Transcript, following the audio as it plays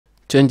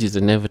Change is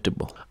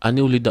inevitable. A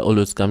new leader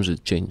always comes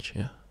with change.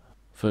 Yeah.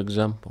 For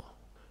example,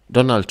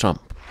 Donald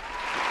Trump,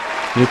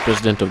 new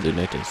president of the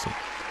United States,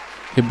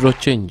 he brought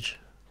change.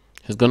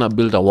 He's gonna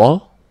build a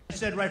wall. I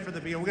said right from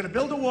the beginning, we're gonna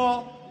build a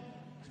wall.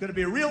 It's gonna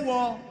be a real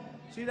wall.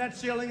 See that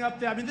ceiling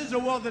up there? I mean, this is a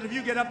wall that if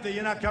you get up there,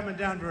 you're not coming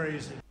down very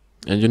easy.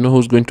 And you know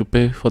who's going to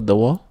pay for the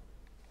wall?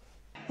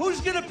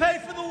 Who's gonna pay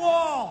for the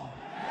wall?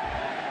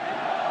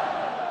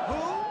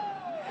 Who?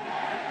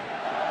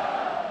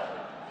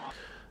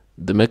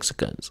 The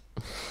Mexicans.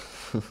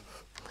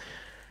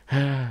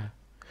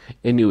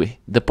 Anyway,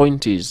 the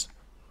point is,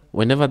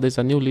 whenever there's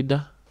a new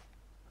leader,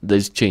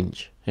 there's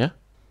change. Yeah,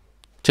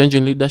 change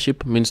in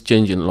leadership means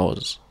change in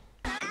laws.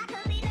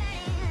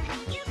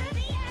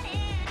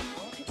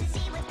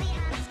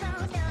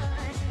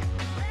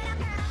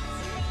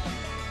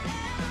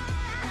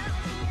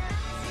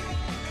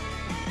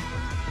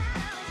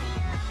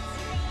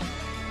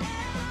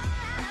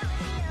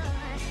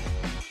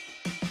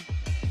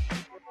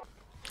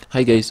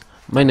 Hi guys,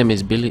 my name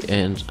is Billy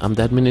and I'm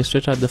the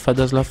administrator at The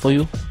Father's Love for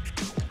You,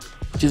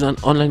 which is an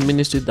online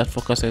ministry that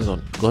focuses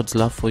on God's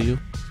love for you.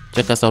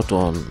 Check us out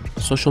on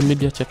social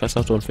media, check us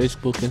out on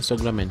Facebook,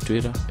 Instagram and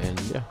Twitter, and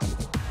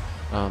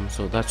yeah.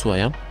 So that's who I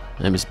am.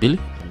 My name is Billy,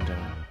 and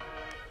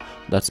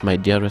that's my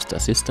dearest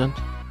assistant.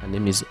 Her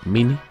name is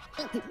Minnie.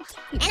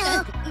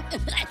 Hello.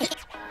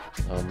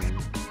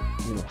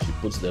 She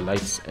puts the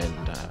lights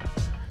and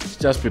she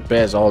just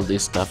prepares all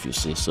this stuff, you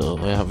see. So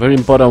a very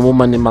important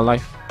woman in my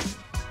life.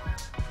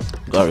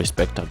 God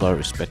respect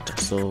her.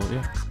 So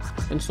yeah,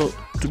 and so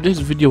today's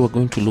video we're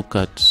going to look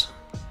at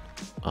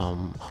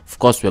of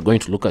course we're going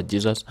to look at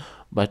Jesus,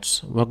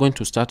 but we're going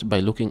to start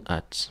by looking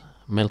at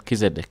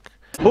Melchizedek.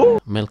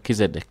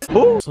 Melchizedek.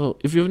 So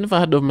if you've never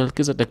heard of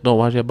Melchizedek, don't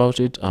worry about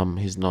it.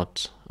 He's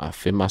not a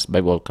famous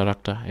Bible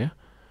character. Yeah,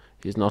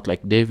 he's not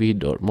like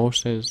David or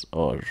Moses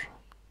or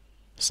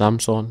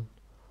Samson.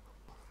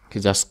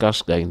 He's a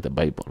scarce guy in the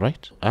Bible,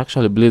 right? I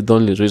actually believe the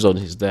only reason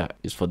he's there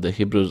is for the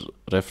Hebrews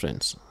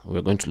reference.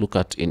 We're going to look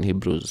at in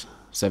Hebrews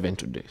 7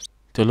 today.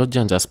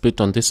 Theologians are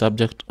split on this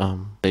subject.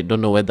 They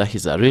don't know whether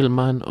he's a real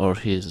man or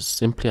he's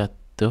simply a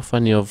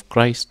theophany of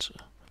Christ.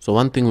 So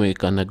one thing we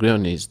can agree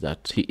on is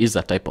that he is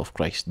a type of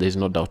Christ. There's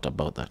no doubt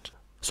about that.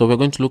 So we're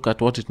going to look at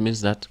what it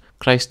means that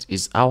Christ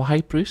is our high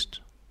priest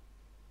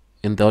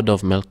in the order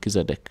of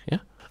Melchizedek. Yeah.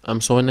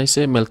 So when I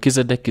say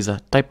Melchizedek is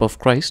a type of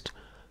Christ,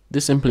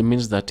 this simply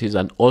means that he's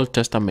an Old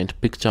Testament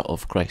picture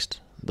of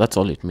Christ. That's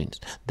all it means.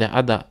 There are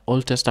other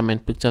Old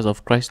Testament pictures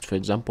of Christ. For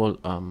example,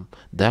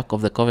 the Ark of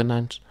the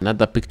Covenant.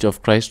 Another picture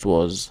of Christ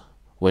was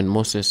when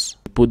Moses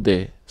put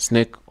the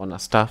snake on a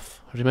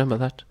staff. Remember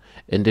that?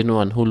 And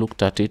anyone who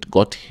looked at it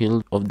got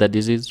healed of the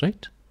disease,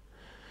 right?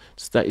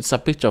 It's a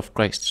picture of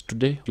Christ.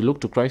 Today, you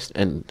look to Christ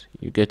and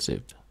you get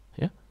saved.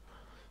 Yeah?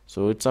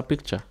 So it's a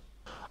picture.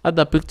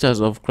 Other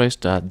pictures of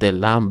Christ are the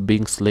lamb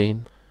being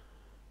slain.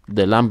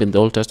 The lamb in the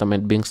Old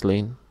Testament being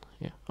slain.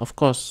 Yeah, of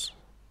course,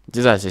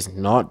 Jesus is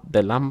not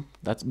the lamb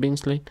that's being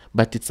slain,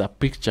 but it's a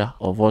picture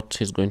of what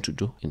he's going to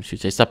do in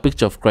future. It's a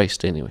picture of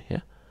Christ anyway.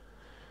 Yeah,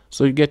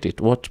 so you get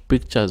it. What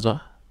pictures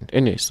are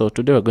anyway? So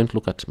today we're going to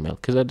look at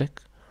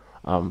Melchizedek.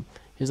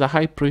 He's a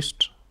high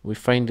priest we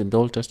find in the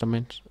Old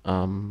Testament.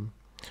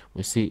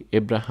 We see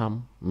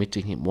Abraham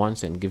meeting him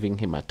once and giving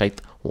him a tithe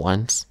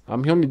once.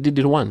 He only did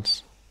it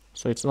once,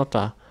 so it's not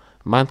a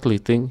monthly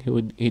thing.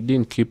 He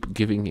didn't keep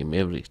giving him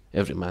every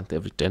month,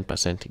 every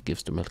 10% he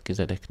gives to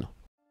Melchizedek. No.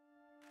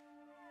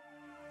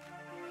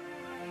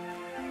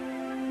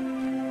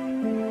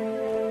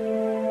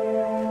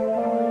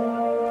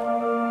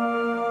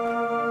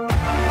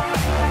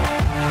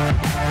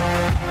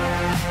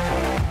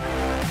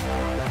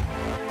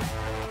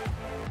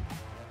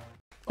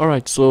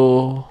 Alright,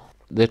 so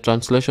the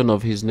translation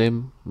of his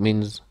name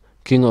means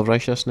King of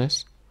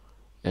Righteousness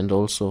and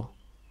also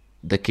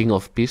the King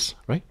of Peace,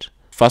 right?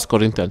 1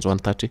 Corinthians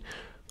 1:30,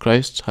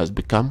 Christ has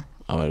become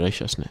our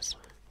righteousness,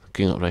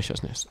 King of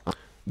Righteousness.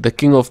 The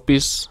King of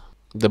Peace,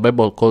 the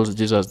Bible calls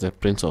Jesus the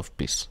Prince of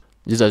Peace.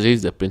 Jesus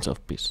is the Prince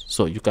of Peace.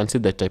 So you can see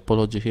the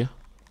typology here.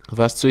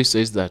 Verse 3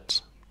 says that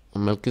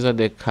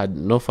Melchizedek had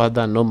no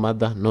father, no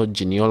mother, no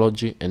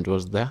genealogy, and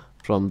was there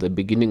from the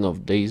beginning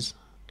of days.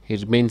 He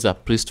remains a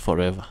priest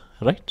forever,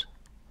 right?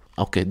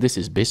 Okay, this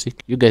is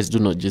basic. You guys do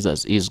know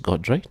Jesus is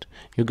God, right?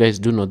 You guys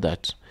do know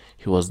that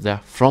he was there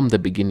from the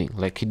beginning.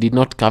 Like, he did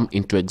not come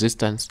into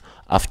existence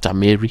after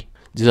Mary.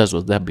 Jesus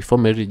was there before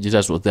Mary.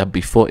 Jesus was there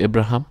before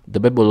Abraham.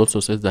 The Bible also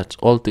says that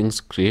all things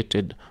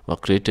created were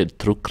created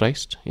through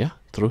Christ. Yeah,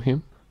 through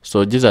him.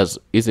 So Jesus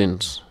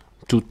isn't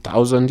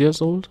 2,000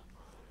 years old.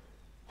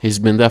 He's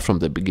been there from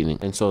the beginning.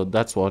 And so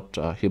that's what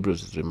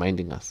Hebrews is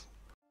reminding us.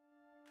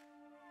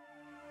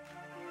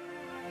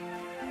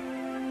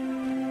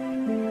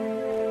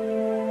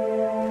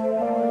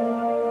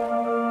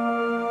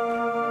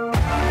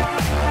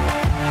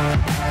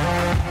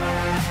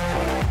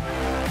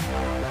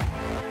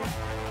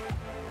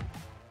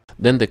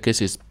 Then the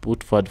case is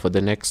put forward for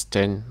the next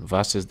 10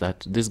 verses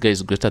that this guy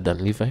is greater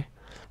than Levi,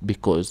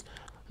 because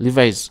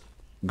Levi's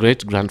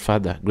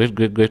great-grandfather,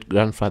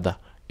 great-great-great-grandfather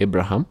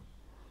Abraham,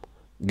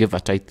 gave a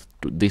tithe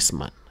to this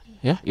man.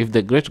 Yeah, if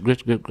the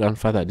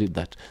great-great-great-grandfather did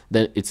that,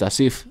 then it's as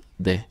if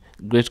the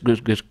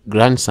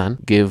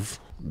great-great-great-grandson gave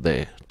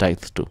the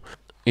tithe to.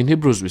 In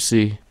Hebrews, we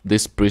see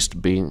this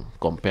priest being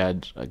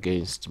compared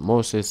against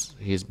Moses.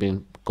 He's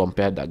been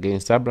compared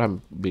against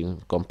Abraham,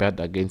 being compared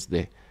against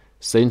the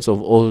saints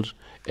of old.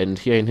 And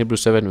here in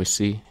Hebrews 7, we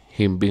see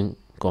him being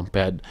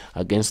compared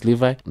against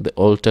Levi, the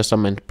Old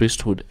Testament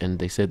priesthood, and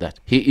they say that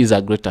he is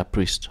a greater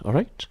priest, all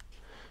right?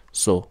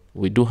 So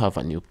we do have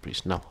a new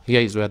priest. Now,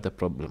 here is where the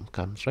problem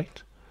comes,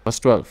 right? Verse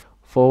 12,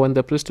 for when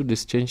the priesthood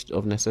is changed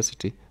of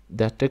necessity,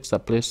 there takes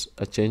place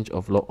a change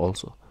of law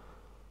also.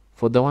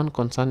 For the one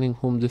concerning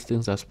whom these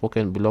things are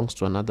spoken belongs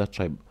to another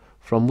tribe,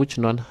 from which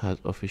none has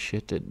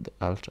officiated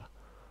the altar.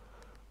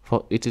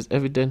 For it is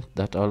evident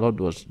that our Lord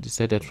was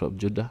descended from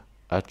Judah,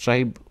 a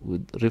tribe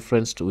with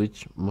reference to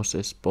which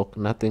Moses spoke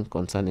nothing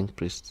concerning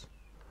priests.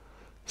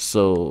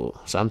 So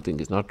something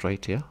is not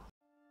right here.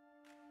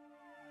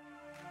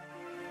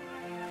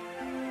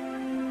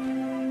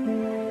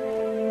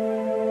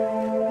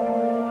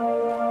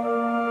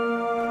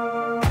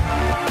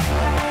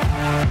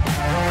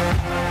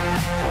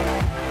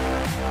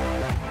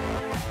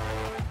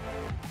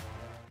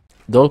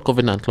 The Old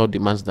Covenant law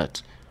demands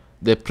that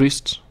the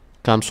priest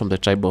comes from the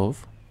tribe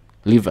of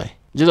Levi.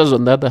 Jesus,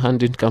 on the other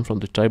hand, didn't come from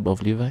the tribe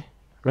of Levi,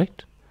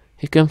 right?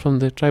 He came from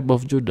the tribe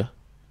of Judah.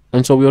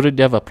 And so we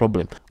already have a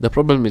problem. The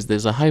problem is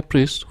there's a high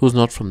priest who's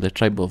not from the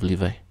tribe of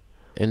Levi.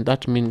 And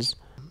that means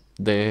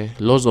the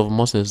laws of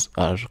Moses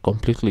are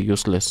completely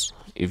useless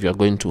if you're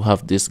going to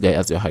have this guy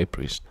as your high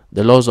priest.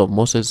 The laws of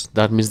Moses,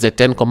 that means the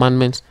 10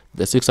 commandments,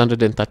 the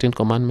 613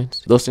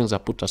 commandments, those things are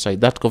put aside.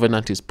 That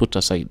covenant is put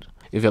aside.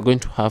 If you're going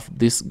to have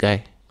this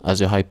guy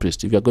as your high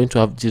priest, if you're going to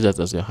have Jesus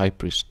as your high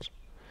priest,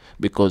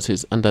 because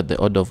he's under the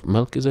order of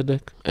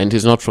Melchizedek and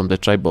he's not from the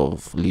tribe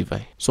of Levi.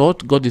 So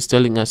what God is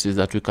telling us is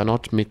that we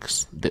cannot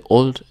mix the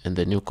old and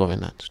the new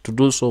covenant. To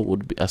do so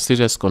would be a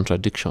serious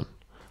contradiction.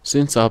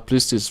 Since our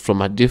priest is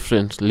from a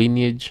different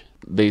lineage,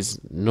 there is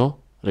no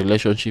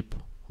relationship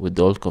with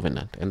the old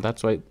covenant. And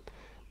that's why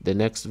the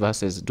next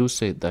verses do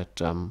say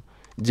that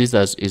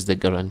Jesus is the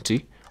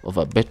guarantee of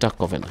a better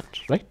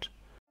covenant, right?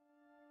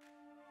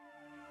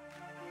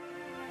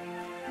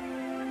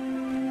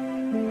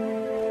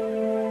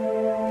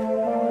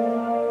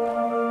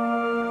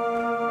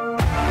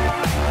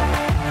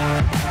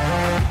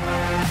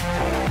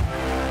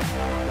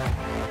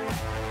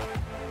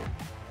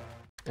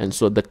 And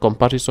so the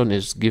comparison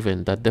is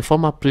given that the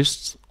former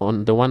priests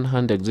on the one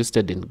hand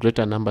existed in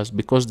greater numbers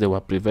because they were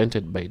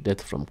prevented by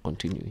death from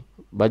continuing.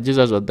 But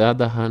Jesus on the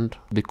other hand,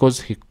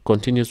 because he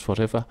continues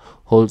forever,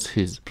 holds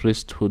his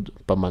priesthood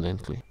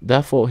permanently.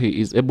 Therefore he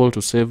is able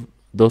to save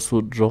those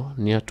who draw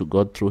near to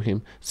God through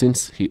him,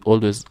 since he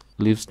always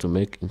lives to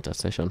make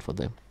intercession for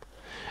them.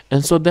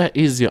 And so there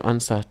is your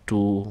answer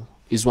to,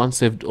 is one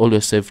saved,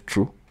 always saved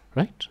true,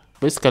 right?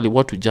 Basically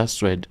what we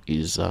just read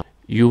is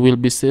you will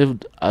be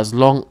saved as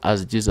long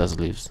as Jesus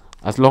lives.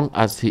 As long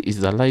as he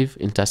is alive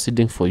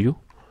interceding for you,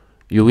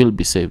 you will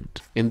be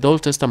saved. In the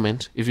Old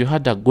Testament, if you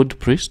had a good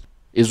priest,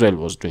 Israel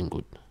was doing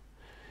good.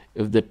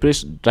 If the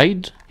priest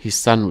died, his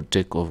son would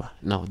take over.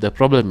 Now, the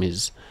problem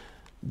is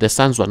the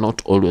sons were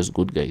not always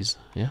good guys.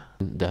 Yeah,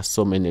 there are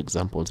so many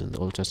examples in the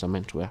Old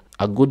Testament where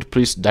a good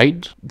priest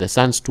died, the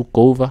sons took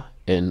over,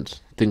 and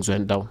things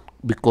went down.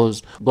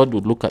 Because God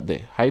would look at the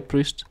high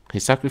priest,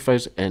 his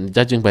sacrifice, and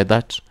judging by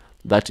that,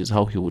 that is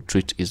how he would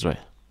treat Israel,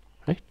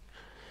 right?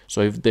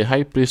 So if the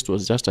high priest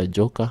was just a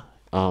joker,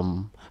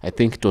 I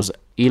think it was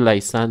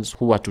Eli's sons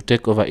who were to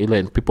take over Eli,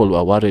 and people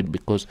were worried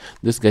because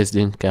these guys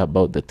didn't care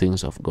about the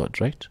things of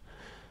God, right?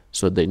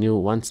 So they knew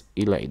once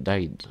Eli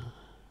died,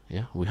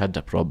 yeah, we had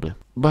a problem.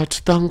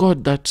 But thank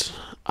God that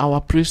our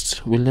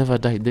priest will never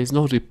die. There's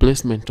no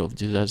replacement of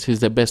Jesus.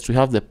 He's the best. We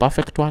have the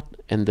perfect one,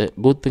 and the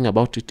good thing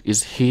about it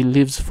is he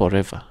lives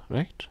forever,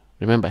 right?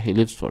 Remember, he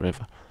lives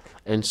forever.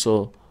 And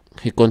so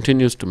he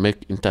continues to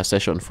make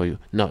intercession for you.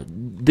 Now,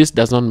 this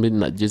does not mean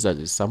that Jesus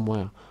is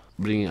somewhere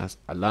bringing us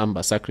a lamb,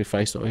 a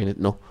sacrifice, or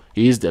anything. No,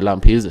 he is the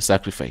lamb, he is the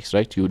sacrifice,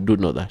 right? You do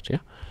know that, yeah?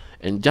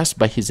 And just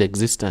by his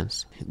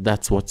existence,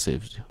 that's what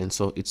saves you. And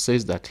so it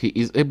says that he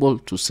is able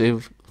to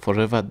save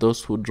forever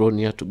those who draw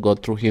near to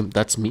God through him.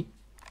 That's me.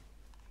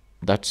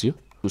 That's you.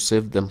 To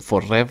save them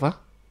forever,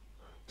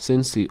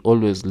 since he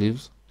always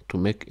lives to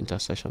make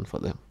intercession for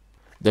them.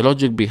 The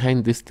logic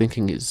behind this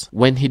thinking is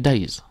when he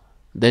dies,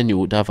 then you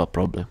would have a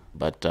problem.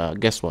 But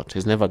guess what?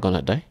 He's never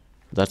gonna die.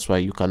 That's why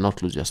you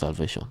cannot lose your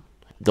salvation.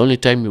 The only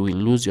time you will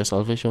lose your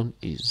salvation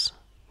is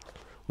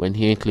when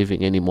he ain't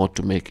living anymore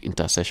to make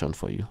intercession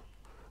for you.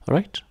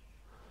 Alright?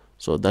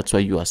 So that's why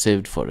you are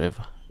saved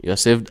forever. You are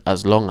saved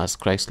as long as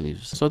Christ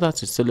lives. So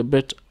that's it.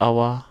 Celebrate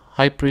our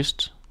high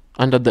priest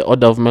under the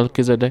order of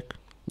Melchizedek,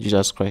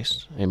 Jesus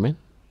Christ. Amen.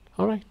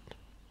 Alright.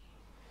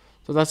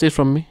 So that's it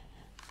from me.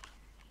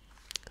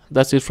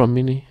 That's it from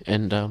me.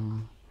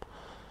 And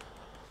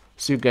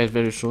see you guys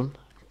very soon.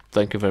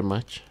 Thank you very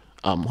much.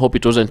 Hope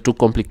it wasn't too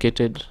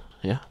complicated.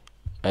 Yeah,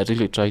 I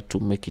really tried to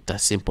make it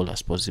as simple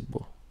as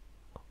possible.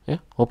 Yeah,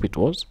 hope it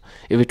was.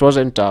 If it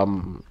wasn't,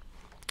 I'm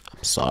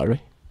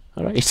sorry.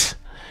 All right.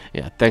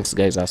 Yeah, thanks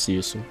guys, I'll see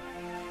you soon.